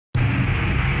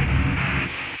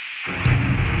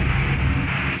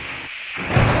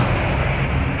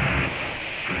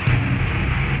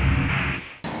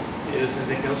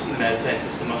Nilsson, the mad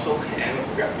scientist of muscle, and what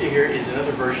we've got for you here is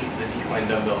another version of the decline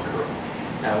dumbbell curl.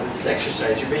 Now with this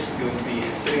exercise, you're basically going to be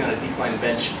sitting on a decline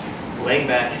bench, laying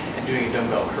back and doing a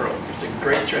dumbbell curl. It's a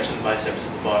great stretch in the biceps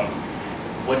at the bottom.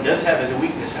 What it does have as a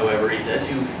weakness, however, is as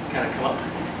you kind of come up,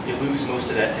 you lose most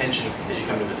of that tension as you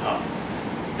come to the top.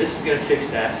 This is going to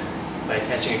fix that by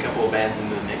attaching a couple of bands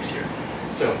into the mix here.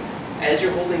 So as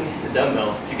you're holding the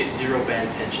dumbbell, you get zero band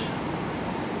tension.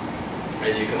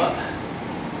 As you come up,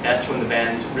 that's when the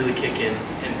bands really kick in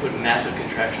and put massive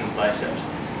contraction of the biceps.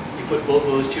 You put both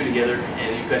of those two together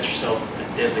and you've got yourself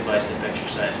a deadly bicep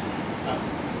exercise.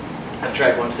 I've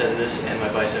tried one set of this and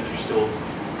my biceps are still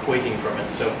quaking from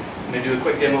it. So I'm going to do a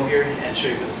quick demo here and show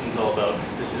you what this one's all about.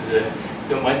 This is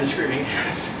don't mind the screaming,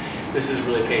 this is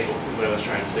really painful, is what I was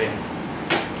trying to say.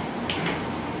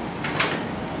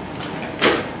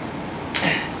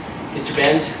 Get your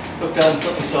bands hooked on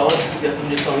something solid. You got them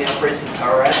just on the uprights of the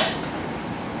power rack.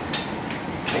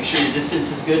 Make sure your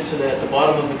distance is good so that at the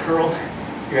bottom of the curl,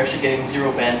 you're actually getting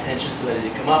zero band tension, so that as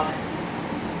you come up,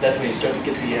 that's when you start to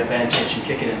get the band tension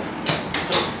kicking in.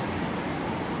 So,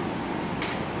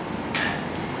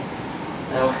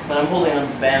 now when I'm holding on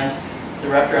to the bands,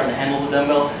 they're wrapped around the handle of the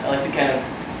dumbbell. I like to kind of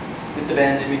get the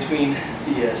bands in between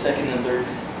the second and third,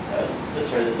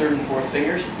 the third and fourth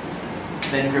fingers,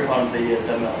 then grip onto the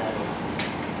dumbbell handle.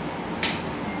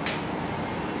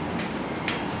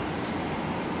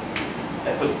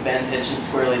 That puts the band tension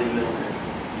squarely in the middle here.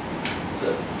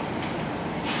 So,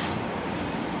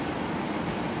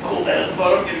 hold that at the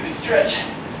bottom, get a good stretch,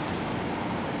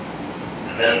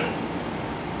 and then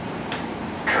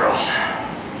curl.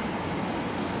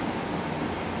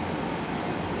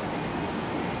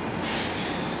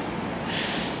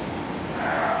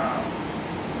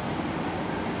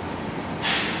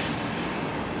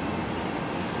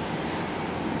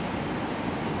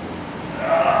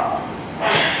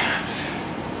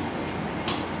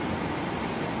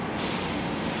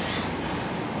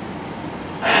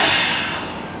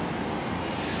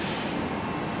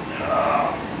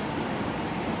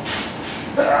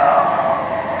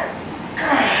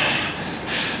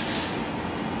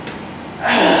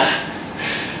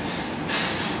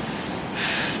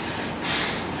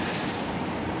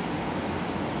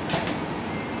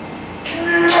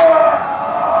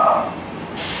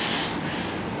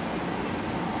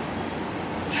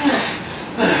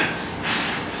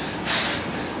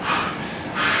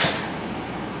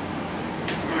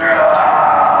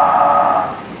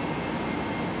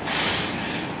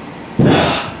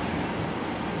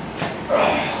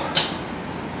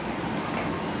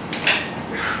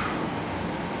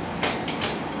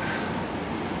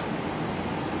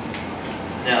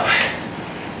 Now,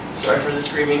 sorry for the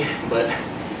screaming, but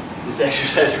this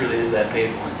exercise really is that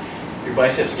painful. Your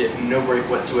biceps get no break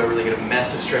whatsoever. They get a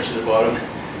massive stretch at the bottom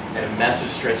and a massive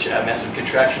stretch, massive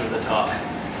contraction at the top.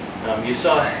 You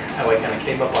saw how I kind of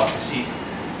came up off the seat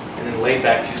and then laid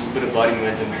back to use a little bit of body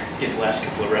momentum to get the last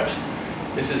couple of reps.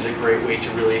 This is a great way to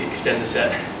really extend the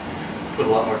set, put a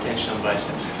lot more tension on the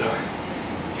biceps. So,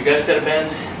 if you got a set of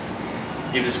bands,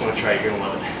 give this one a try. You're going to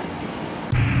love it.